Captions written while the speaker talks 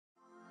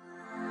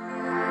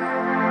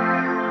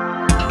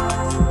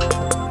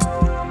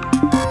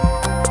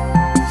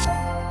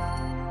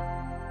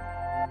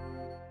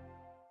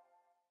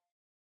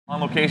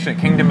location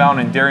at Kingdom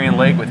Mountain in Darien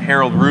Lake with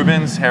Harold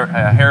Rubens.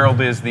 Harold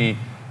is the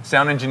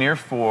sound engineer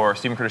for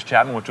Steven Curtis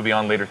Chapman, which will be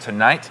on later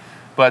tonight.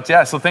 But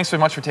yeah, so thanks so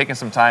much for taking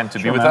some time to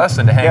be with us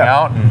and to hang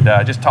out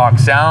and just talk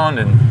sound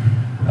and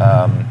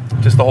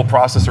just the whole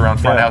process around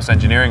front house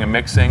engineering and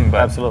mixing.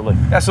 But absolutely.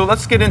 Yeah, so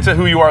let's get into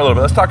who you are a little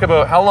bit. Let's talk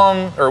about how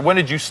long or when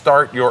did you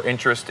start your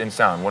interest in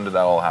sound? When did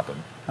that all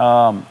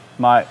happen?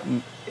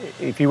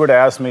 If you were to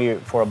ask me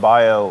for a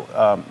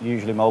bio,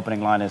 usually my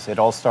opening line is, it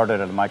all started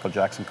at a Michael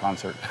Jackson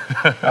concert.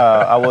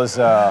 I was,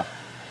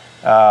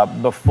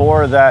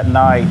 before that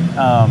night,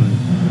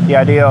 the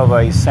idea of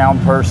a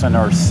sound person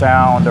or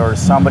sound or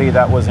somebody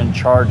that was in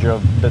charge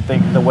of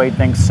the way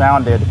things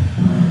sounded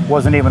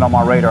wasn't even on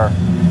my radar.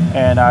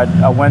 And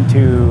I went to,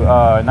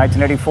 in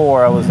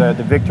 1984, I was at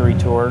the Victory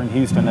Tour in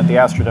Houston at the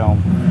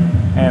Astrodome.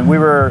 And we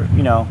were,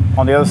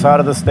 on the other side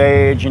of the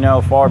stage,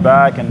 far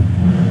back, and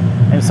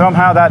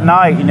somehow that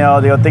night,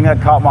 the thing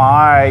that caught my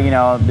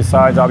eye,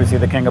 besides obviously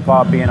the King of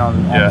Pop being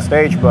on the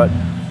stage, but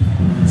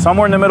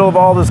somewhere in the middle of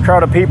all this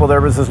crowd of people,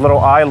 there was this little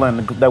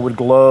island that would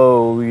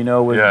glow,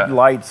 with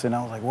lights, and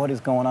I was like, what is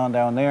going on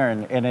down there?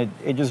 And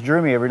it just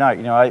drew me every night,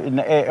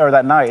 or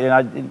that night, and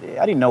I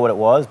didn't know what it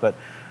was, but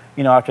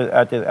at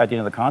the end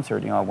of the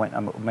concert, I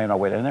made my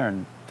way in there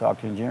and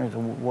talked to engineers.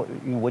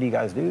 What do you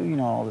guys do?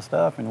 All this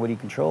stuff, and what do you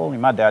control? And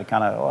my dad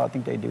kind of, I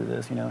think they do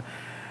this,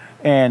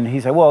 And he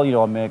said, well,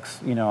 I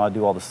mix, I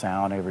do all the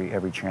sound,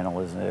 every channel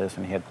is this,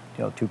 and he had,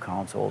 2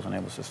 consoles, and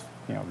it was just,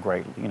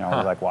 great, I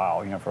was like,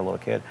 wow, for a little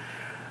kid.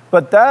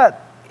 But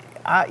that,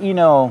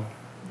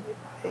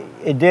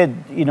 it did,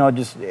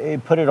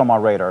 it put it on my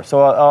radar. So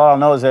all I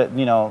know is that,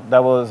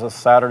 that was a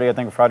Saturday, I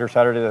think Friday or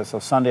Saturday, so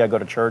Sunday I go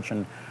to church,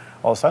 and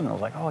all of a sudden I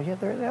was like, oh yeah,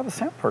 they have a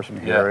sound person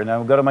here, and I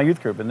would go to my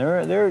youth group, and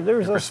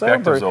there's a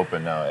sound person.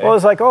 Open now. Well,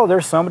 it's like, oh,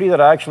 there's somebody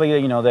that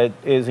actually, that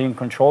is in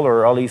control,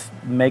 or at least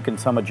making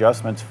some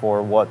adjustments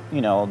for what,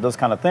 those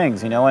kind of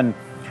things,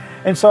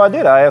 and so I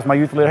did. I asked my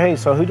youth leader, hey,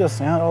 so who does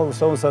sound? Oh,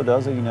 so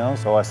does it,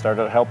 So I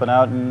started helping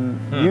out in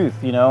youth,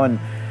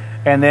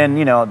 and then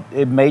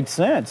it made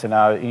sense, and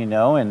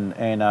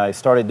and I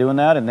started doing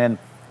that, and then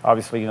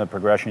obviously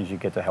progressions, you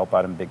get to help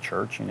out in big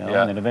church, and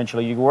then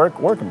eventually you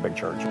work in big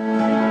church.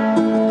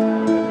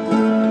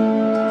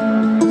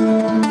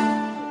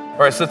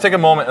 All right, so let's take a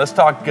moment. Let's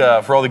talk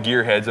for all the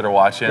gearheads that are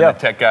watching, the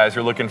tech guys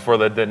who are looking for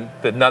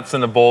the nuts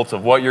and the bolts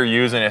of what you're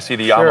using. I see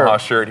the Yamaha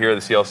shirt here,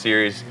 the CL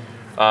Series.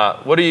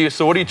 What are you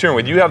touring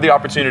with? You have the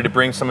opportunity to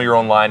bring some of your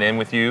own line in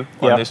with you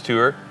on this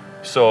tour.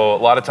 So a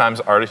lot of times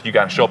artists, you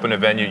got to show up in a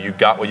venue, you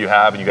got what you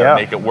have, and you got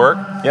to make it work.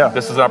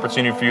 This is an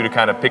opportunity for you to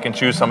kind of pick and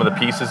choose some of the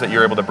pieces that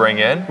you're able to bring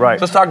in. So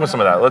let's talk about some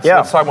of that.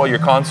 Let's talk about your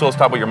consoles,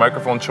 talk about your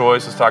microphone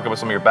choice, let's talk about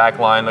some of your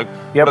backline.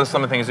 What are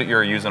some of the things that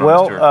you're using on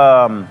this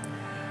tour?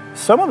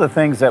 Some of the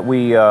things that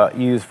we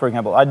use, for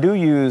example, I do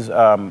use,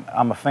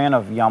 I'm a fan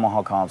of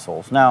Yamaha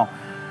consoles. Now,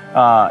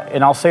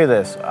 and I'll say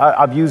this,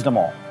 I've used them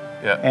all,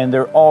 and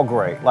they're all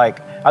great.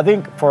 Like, I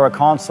think for a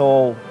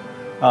console,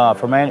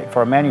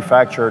 for a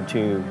manufacturer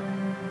to,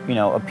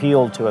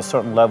 appeal to a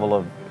certain level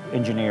of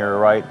engineer,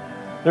 right?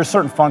 There's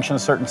certain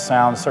functions, certain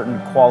sounds,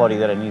 certain quality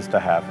that it needs to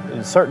have. There's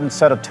a certain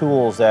set of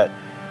tools that,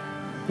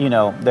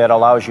 that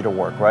allows you to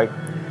work, right?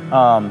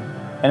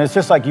 And it's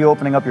just like you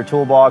opening up your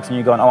toolbox and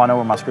you going, oh, I know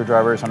where my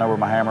screwdriver is, I know where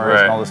my hammer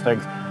is, and all those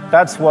things.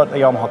 That's what a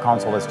Yamaha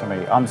console is to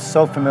me. I'm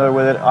so familiar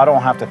with it, I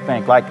don't have to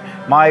think. Like,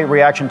 my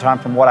reaction time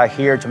from what I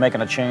hear to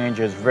making a change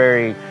is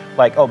very,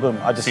 like, oh, boom,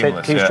 I just hit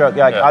keystroke.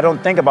 I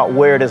don't think about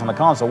where it is on the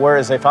console.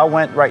 Whereas if I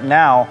went right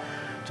now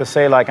to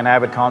say like an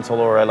Avid console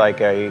or like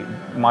a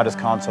Midas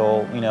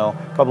console, a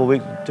couple of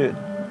weeks,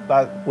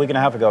 about a week and a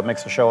half ago, I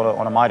mixed a show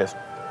on a Midas.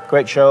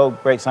 Great show,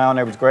 great sound,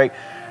 everything's great.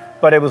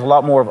 But it was a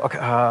lot more of, okay,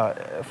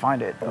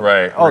 find it.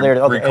 Right, oh, there,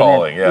 okay.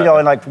 Recalling, and then,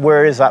 and like,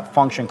 where is that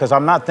function? Because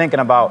I'm not thinking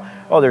about,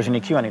 oh, there's an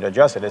EQ, I need to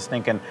adjust it. It's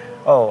thinking,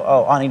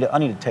 I need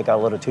to take out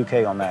a little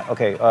 2K on that.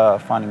 Okay,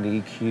 finding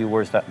the EQ,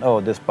 where's that? Oh,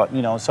 this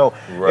button, so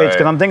it's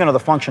because I'm thinking of the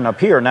function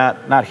up here,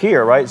 not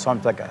here, right? So I'm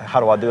like,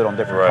 how do I do it on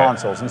different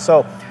consoles? And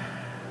so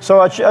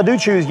I do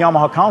choose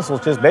Yamaha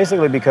consoles just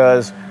basically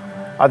because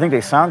I think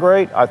they sound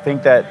great. I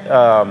think that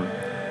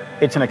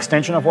it's an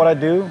extension of what I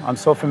do. I'm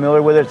so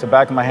familiar with it. It's the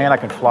back of my hand. I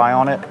can fly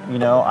on it.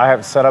 I have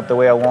it set up the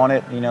way I want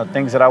it.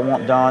 Things that I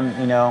want done.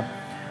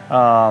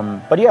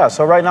 But yeah.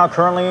 So right now,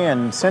 currently,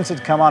 and since it's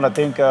come out, I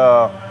think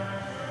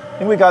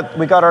we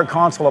got our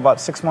console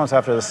about 6 months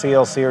after the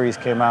CL series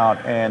came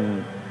out,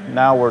 and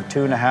now we're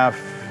 2.5,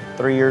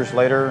 3 years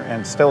later,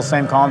 and still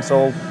same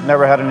console.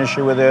 Never had an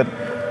issue with it.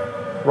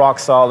 Rock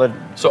solid.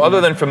 So other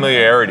than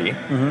familiarity,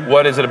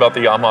 what is it about the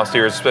Yamaha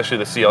series, especially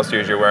the CL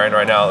series you're wearing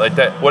right now? Like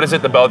that, what is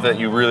it about that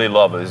you really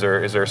love? Is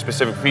there a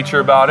specific feature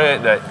about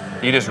it that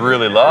you just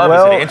really love?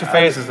 Well, is it an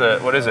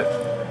interface? What is it?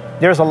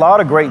 There's a lot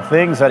of great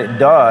things that it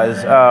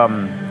does.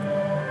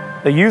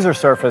 The user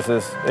surface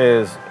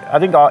is I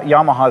think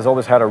Yamaha has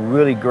always had a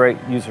really great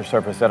user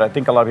surface that I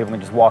think a lot of people can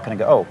just walk in and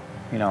go,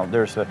 oh,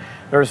 there's 3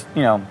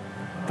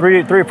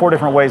 or 4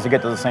 different ways to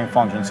get to the same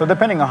function. So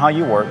depending on how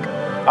you work,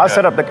 I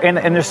set up,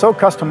 and they're so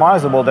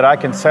customizable that I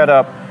can set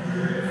up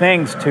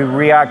things to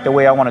react the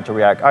way I want it to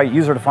react.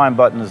 User-defined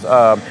buttons,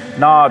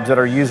 knobs that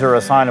are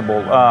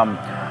user-assignable,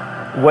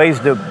 ways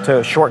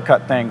to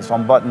shortcut things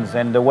on buttons,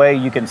 and the way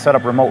you can set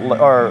up remote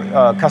or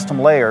custom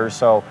layers.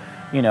 So,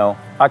 you know,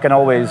 I can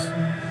always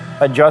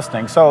adjust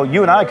things. So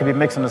you and I could be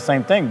mixing the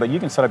same thing, but you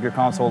can set up your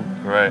console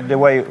the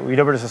way. You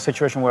know, there's a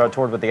situation where I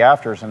toured with the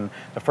Afters, and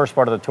the first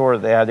part of the tour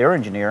they had their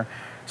engineer.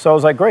 So I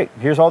was like, great,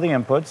 here's all the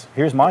inputs,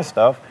 here's my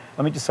stuff.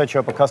 Let me just set you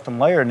up a custom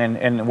layer.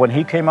 And when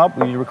he came up,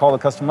 you recall the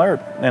custom layer,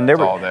 and it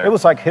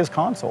was like his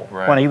console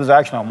when he was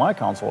actually on my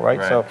console,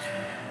 right?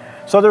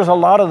 So there's a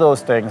lot of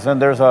those things,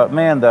 and there's a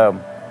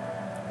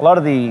lot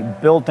of the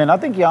built-in. I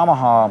think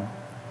Yamaha,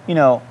 you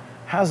know,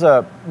 has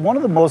one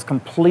of the most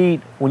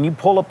complete. When you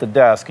pull up the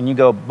desk and you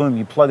go boom,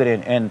 you plug it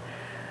in, and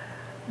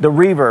the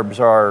reverbs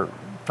are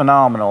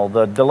phenomenal.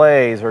 The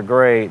delays are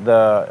great.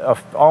 The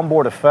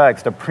onboard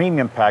effects, the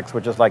premium packs,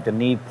 which is like the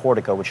Neve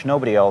Portico, which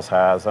nobody else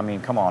has. I mean,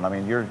 come on. I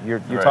mean, you're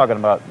talking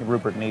about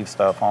Rupert Neve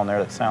stuff on there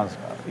that sounds,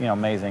 you know,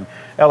 amazing.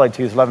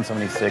 LA2's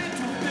 1176.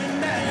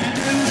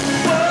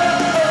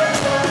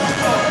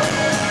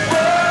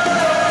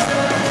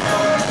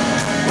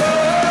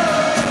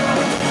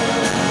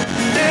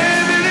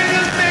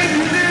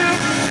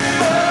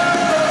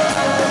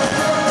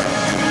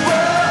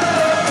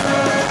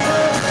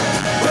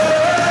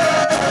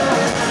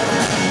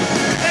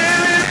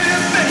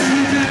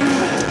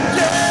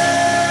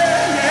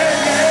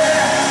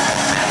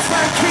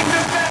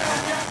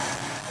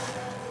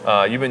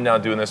 You've been now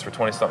doing this for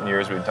 20-something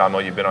years. We've been talking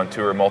about you've been on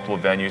tour at multiple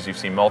venues. You've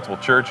seen multiple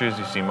churches.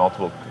 You've seen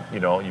multiple, you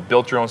know, you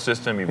built your own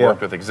system. You've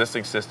worked with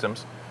existing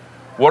systems.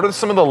 What are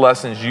some of the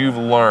lessons you've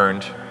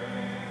learned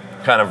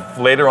kind of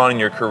later on in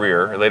your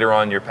career, or later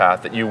on in your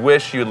path, that you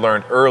wish you'd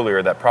learned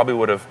earlier that probably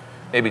would have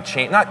maybe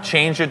not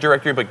changed your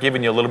directory, but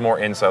given you a little more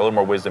insight, a little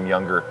more wisdom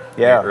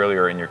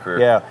earlier in your career?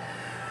 Yeah.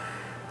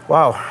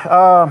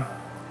 Wow.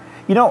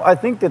 You know, I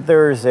think that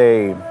there's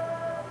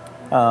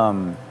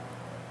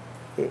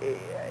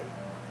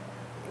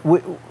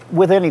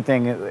with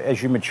anything,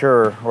 as you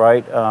mature,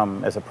 right,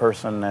 as a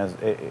person,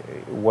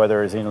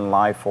 whether it's in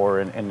life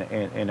or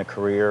in a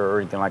career or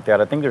anything like that,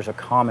 I think there's a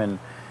common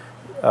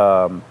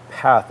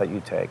path that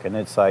you take, and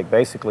it's like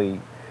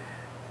basically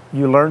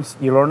you learn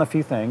a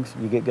few things,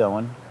 you get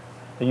going,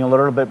 then you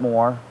learn a little bit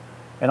more,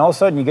 and all of a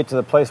sudden you get to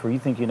the place where you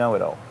think you know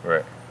it all.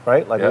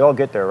 Right? Like we all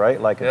get there, right?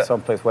 Like at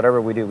some place,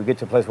 whatever we do, we get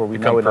to a place where we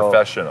know it all. Become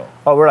professional.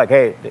 Oh, we're like,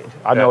 hey,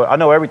 I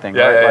know everything,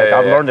 right? Like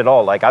I've learned it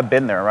all. Like I've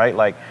been there, right?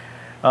 Like,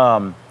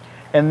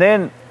 and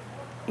then,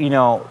 you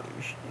know,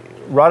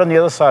 right on the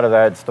other side of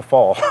that, it's the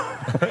fall.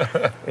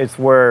 It's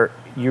where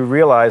you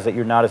realize that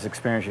you're not as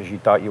experienced as you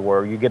thought you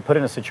were. You get put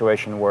in a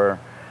situation where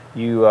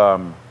you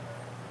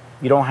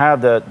don't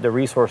have the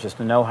resources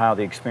to know how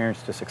the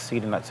experience to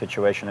succeed in that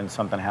situation, and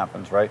something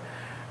happens, right?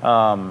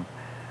 And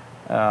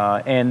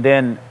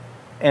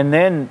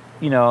then,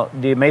 you know,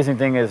 the amazing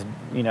thing is,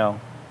 you know,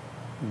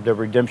 the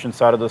redemption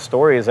side of the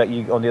story is that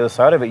you, on the other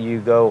side of it, you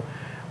go,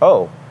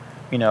 oh,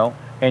 you know,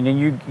 and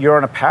then you're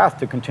on a path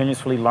to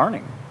continuously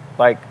learning.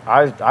 Like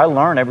I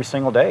learn every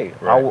single day.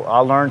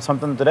 I'll learn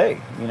something today.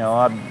 You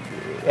know,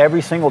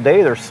 every single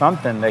day there's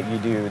something that you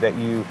do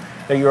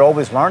that you're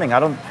always learning.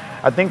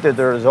 I think that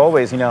there's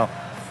always, you know,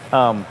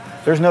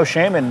 there's no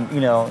shame in, you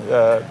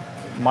know,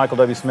 Michael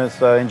W.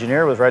 Smith's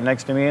engineer was right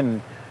next to me,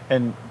 and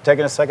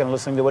taking a second and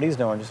listening to what he's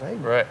doing, just hey,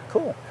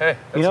 cool. Hey,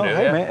 that's you know, new,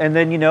 hey man, and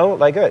then you know,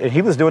 like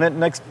he was doing it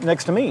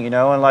next to me, you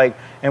know, and like,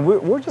 and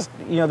we're just,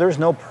 you know, there's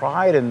no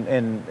pride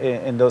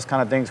in those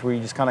kind of things where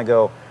you just kind of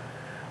go,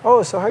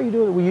 oh, so how you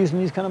doing? We using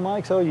these kind of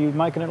mics? Oh, you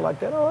micing it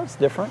like that? Oh, that's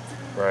different.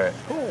 Right.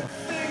 Cool.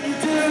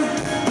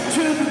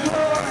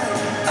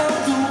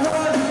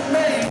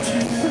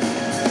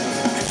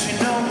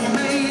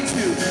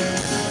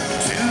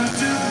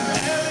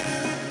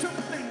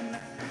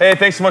 Hey,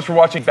 thanks so much for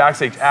watching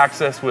Backstage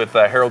Access with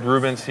Harold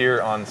Rubens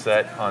here on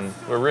set.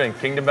 We're in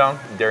Kingdom Bound,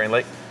 Darien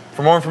Lake.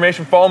 For more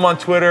information, follow him on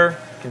Twitter.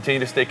 Continue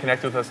to stay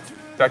connected with us,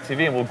 Back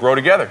TV, and we'll grow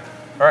together.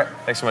 All right,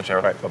 thanks so much,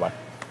 Harold. All right,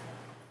 bye-bye.